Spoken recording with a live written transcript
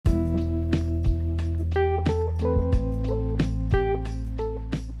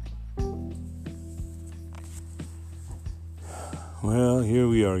Here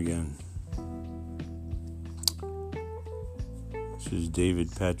we are again. This is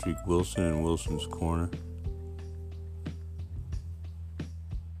David Patrick Wilson in Wilson's Corner.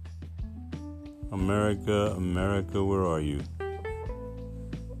 America, America, where are you?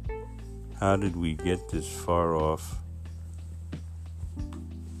 How did we get this far off?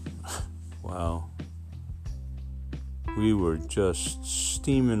 Wow. We were just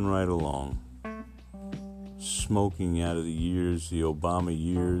steaming right along. Smoking out of the years, the Obama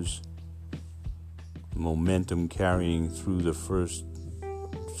years, momentum carrying through the first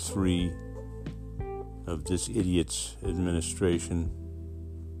three of this idiot's administration,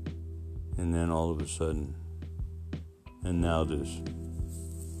 and then all of a sudden, and now this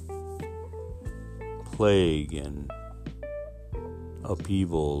plague and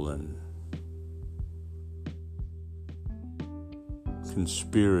upheaval and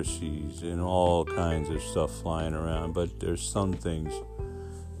conspiracies and all kinds of stuff flying around, but there's some things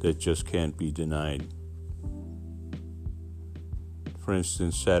that just can't be denied. For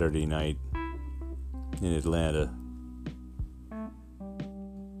instance, Saturday night in Atlanta,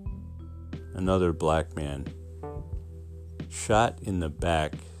 another black man shot in the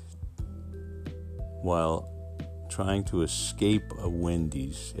back while trying to escape a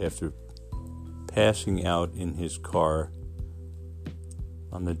Wendy's after passing out in his car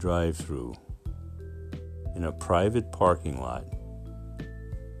on the drive-thru in a private parking lot,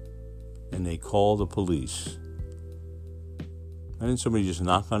 and they call the police. And then somebody just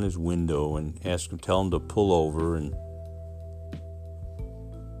knock on his window and ask him, tell him to pull over, and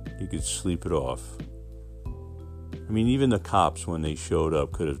he could sleep it off. I mean, even the cops, when they showed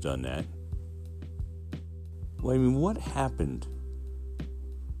up, could have done that. Well, I mean, what happened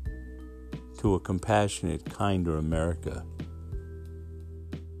to a compassionate, kinder America?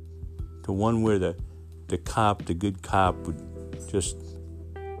 To one where the good cop would just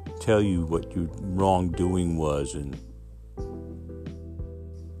tell you what your wrongdoing was and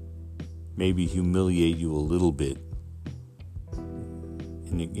maybe humiliate you a little bit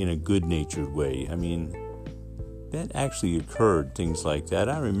in a good-natured way. I mean, that actually occurred, things like that.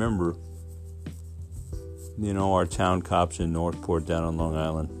 I remember, our town cops in Northport down on Long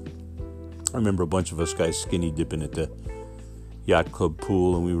Island. I remember a bunch of us guys skinny dipping at the yacht club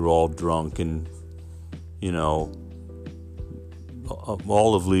pool, and we were all drunk and,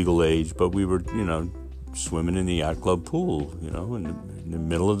 all of legal age, but we were, swimming in the yacht club pool, in the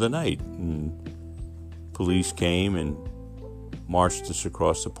middle of the night. And police came and marched us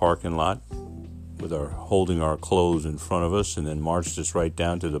across the parking lot with holding our clothes in front of us, and then marched us right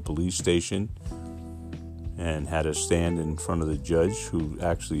down to the police station and had us stand in front of the judge, who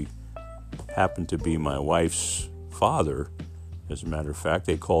actually happened to be my wife's father. As a matter of fact,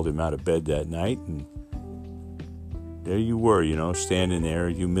 they called him out of bed that night, and there you were, standing there,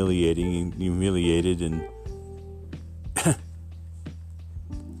 humiliated, and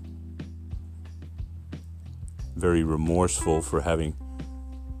very remorseful for having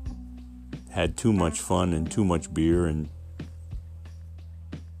had too much fun and too much beer and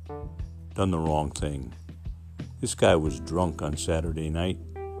done the wrong thing. This guy was drunk on Saturday night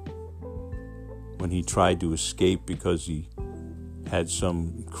when he tried to escape because he had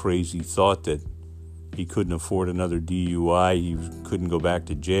some crazy thought that he couldn't afford another DUI, he couldn't go back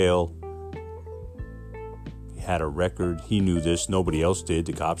to jail. He had a record. He knew this. Nobody else did.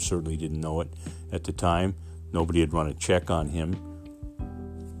 The cops certainly didn't know it at the time. Nobody had run a check on him.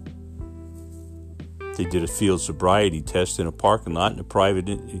 They did a field sobriety test in a parking lot in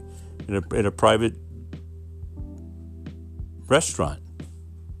a private restaurant.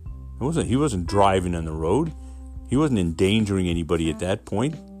 He wasn't driving on the road. He wasn't endangering anybody at that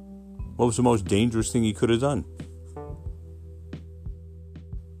point. What was the most dangerous thing he could have done?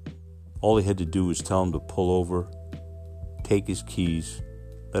 All he had to do was tell him to pull over, take his keys,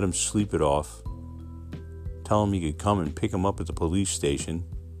 let him sleep it off, tell him he could come and pick him up at the police station,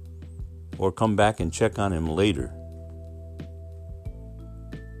 or come back and check on him later,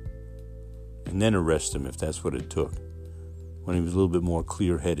 and then arrest him if that's what it took, when he was a little bit more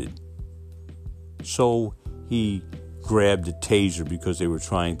clear-headed. So he grabbed a taser because they were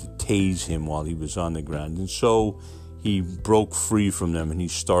trying to tase him while he was on the ground. And so he broke free from them and he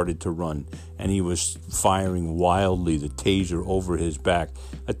started to run. And he was firing wildly, the taser over his back.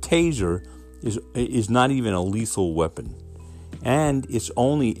 A taser is not even a lethal weapon. And it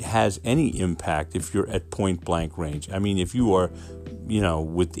only has any impact if you're at point blank range. I mean, if you are,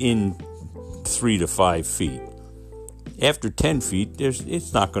 within 3 to 5 feet. After 10 feet,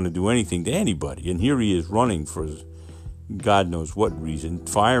 it's not going to do anything to anybody. And here he is running for God knows what reason,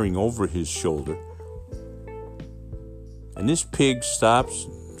 firing over his shoulder. And this pig stops,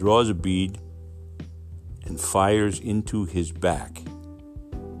 draws a bead, and fires into his back.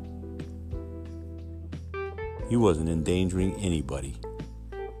 He wasn't endangering anybody.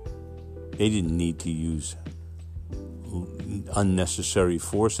 They didn't need to use unnecessary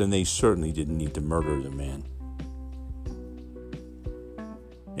force, and they certainly didn't need to murder the man.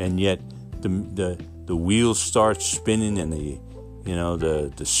 And yet, the wheels start spinning, and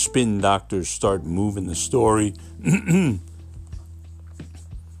the spin doctors start moving the story,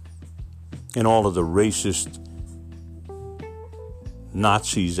 and all of the racist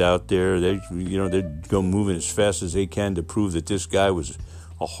Nazis out there, they go moving as fast as they can to prove that this guy was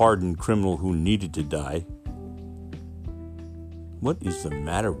a hardened criminal who needed to die. What is the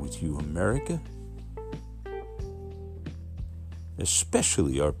matter with you, America?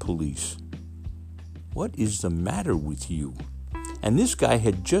 Especially our police. What is the matter with you? And this guy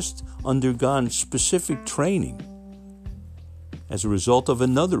had just undergone specific training as a result of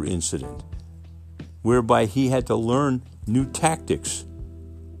another incident, whereby he had to learn new tactics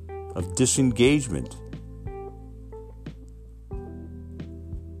of disengagement.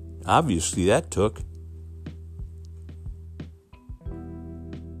 Obviously, that took.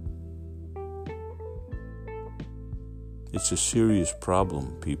 It's a serious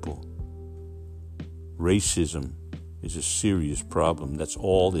problem, people. Racism is a serious problem. That's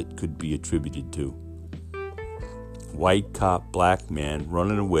all it could be attributed to. White cop, black man,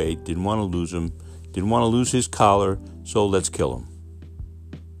 running away, didn't want to lose him, didn't want to lose his collar, so let's kill him.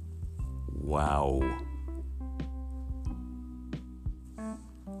 Wow.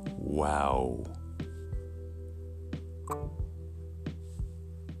 Wow.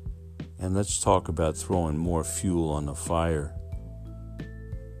 And let's talk about throwing more fuel on the fire.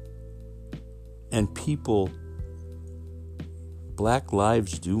 And people, black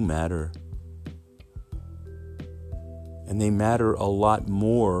lives do matter. And they matter a lot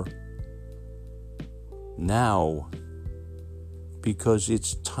more now because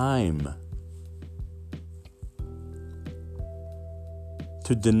it's time.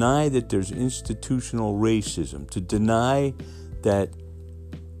 To deny that there's institutional racism, to deny that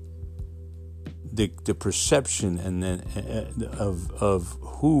the perception and then of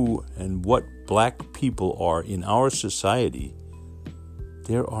who and what black people are in our society.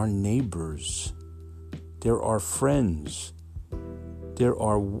 There are neighbors, there are friends, there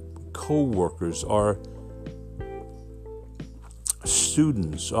are co-workers, our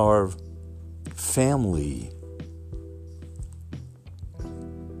students, our family.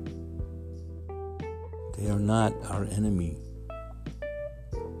 They are not our enemy.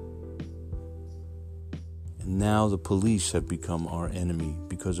 And now the police have become our enemy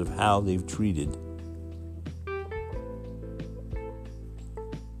because of how they've treated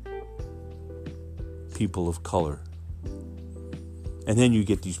people of color. And then you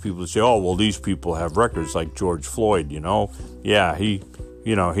get these people that say, oh, well, these people have records like George Floyd, Yeah, he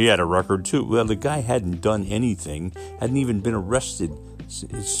had a record too. Well, the guy hadn't done anything, hadn't even been arrested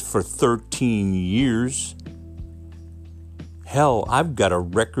for 13 years. Hell, I've got a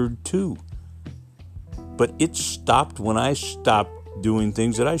record too. But it stopped when I stopped doing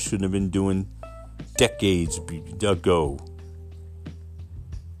things that I shouldn't have been doing decades ago.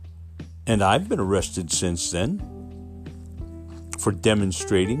 And I've been arrested since then for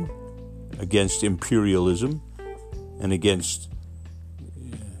demonstrating against imperialism and against,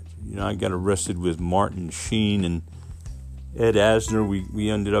 I got arrested with Martin Sheen and Ed Asner.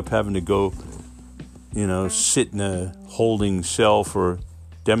 We ended up having to go, sit in a holding cell for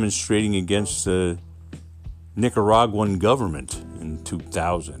demonstrating against the Nicaraguan government in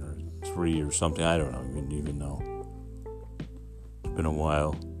 2003 or something. I don't know. I didn't even know. It's been a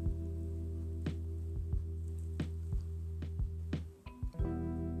while.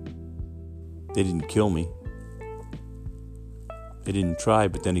 They didn't kill me. They didn't try,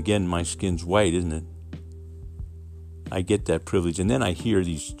 but then again, my skin's white, isn't it? I get that privilege. And then I hear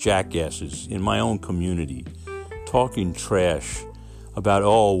these jackasses in my own community talking trash about,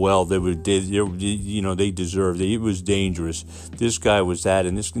 oh, well, they deserved it. It was dangerous. This guy was that,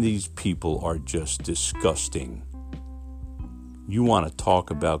 and these people are just disgusting. You want to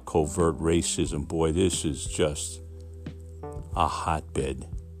talk about covert racism, boy, this is just a hotbed.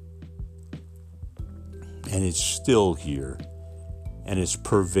 And it's still here, and it's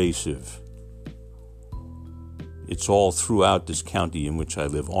pervasive. It's all throughout this county in which I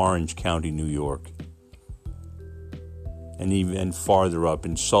live, Orange County, New York. And even farther up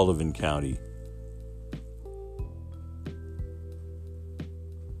in Sullivan County.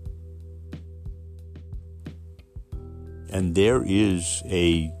 And there is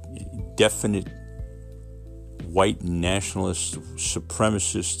a definite white nationalist,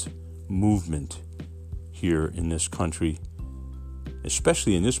 supremacist movement here in this country,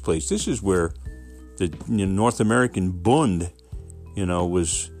 especially in this place. This is where the North American Bund,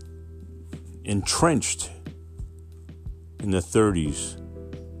 was entrenched in the 30s,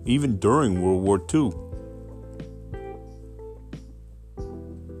 even during World War II.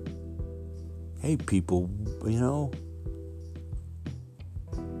 Hey, people,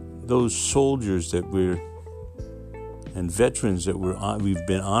 those soldiers and veterans that we've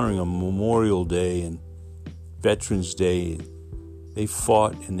been honoring on Memorial Day and Veterans Day, they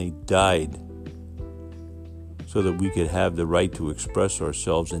fought and they died so that we could have the right to express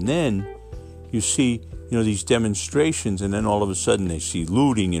ourselves. And then you see, these demonstrations, and then all of a sudden they see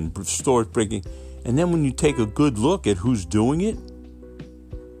looting and stores breaking. And then when you take a good look at who's doing it,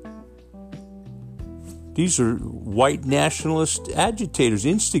 these are white nationalist agitators,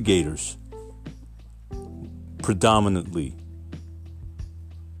 instigators, predominantly.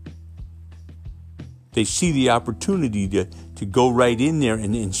 They see the opportunity to go right in there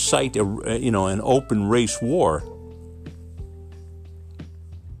and incite an open race war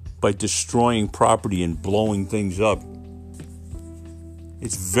by destroying property and blowing things up.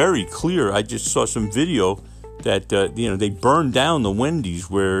 It's very clear. I just saw some video that they burned down the Wendy's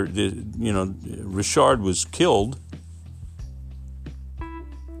where Richard was killed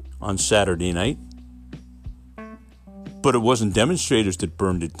on Saturday night, but it wasn't demonstrators that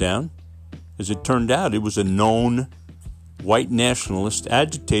burned it down. As it turned out, it was a known white nationalist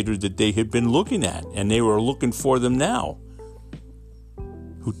agitator that they had been looking at, and they were looking for them now,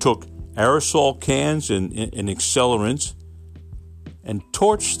 who took aerosol cans and accelerants and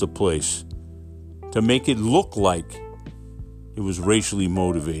torched the place to make it look like it was racially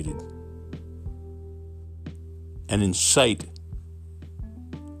motivated and incite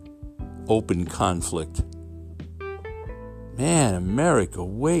open conflict. Man, America,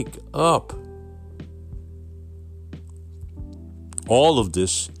 wake up. All of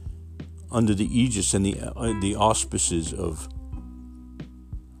this under the aegis and the auspices of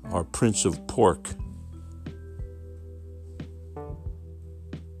our Prince of Pork,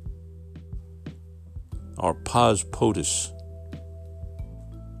 our Paz POTUS.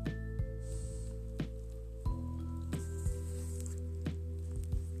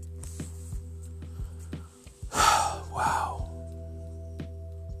 Wow.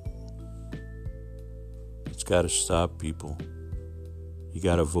 It's got to stop, people. You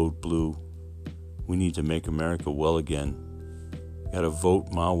got to vote blue. We need to make America well again. You got to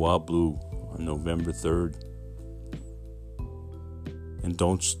vote Mawa Blue on November 3rd. And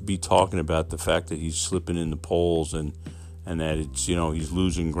don't be talking about the fact that he's slipping in the polls and that it's, he's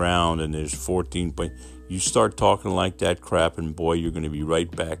losing ground and there's 14 points. You start talking like that crap and boy, you're going to be right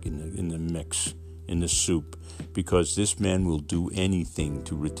back in the mix, in the soup, because this man will do anything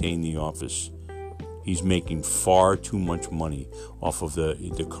to retain the office. He's making far too much money off of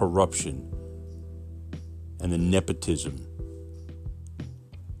the corruption and the nepotism.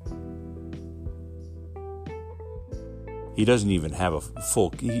 He doesn't even have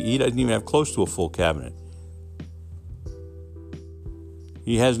he doesn't even have close to a full cabinet.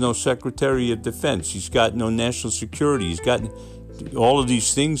 He has no Secretary of Defense. He's got no national security. He's got all of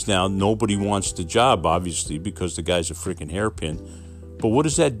these things now. Nobody wants the job, obviously, because the guy's a freaking hairpin. But what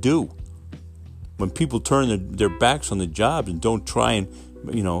does that do? When people turn their backs on the job and don't try and,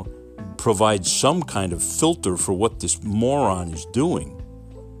 provide some kind of filter for what this moron is doing,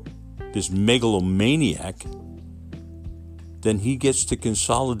 this megalomaniac, then he gets to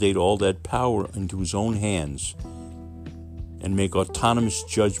consolidate all that power into his own hands and make autonomous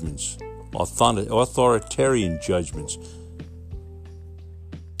judgments, authoritarian judgments,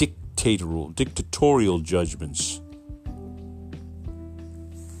 dictatorial judgments.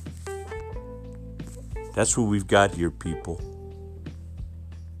 That's what we've got here, people.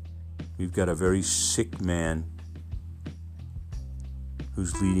 We've got a very sick man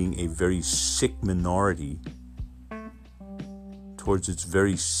who's leading a very sick minority towards its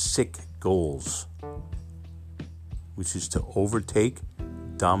very sick goals, which is to overtake,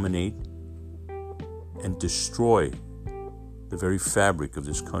 dominate, and destroy the very fabric of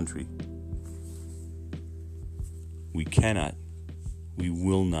this country. We cannot, we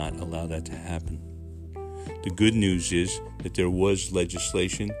will not allow that to happen. The good news is that there was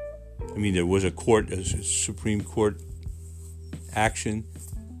legislation. There was a Supreme Court action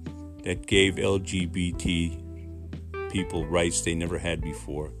that gave LGBT people rights they never had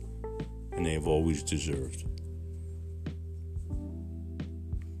before, and they have always deserved.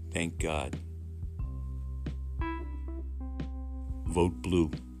 Thank God. Vote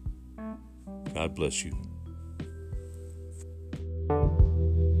blue. God bless you.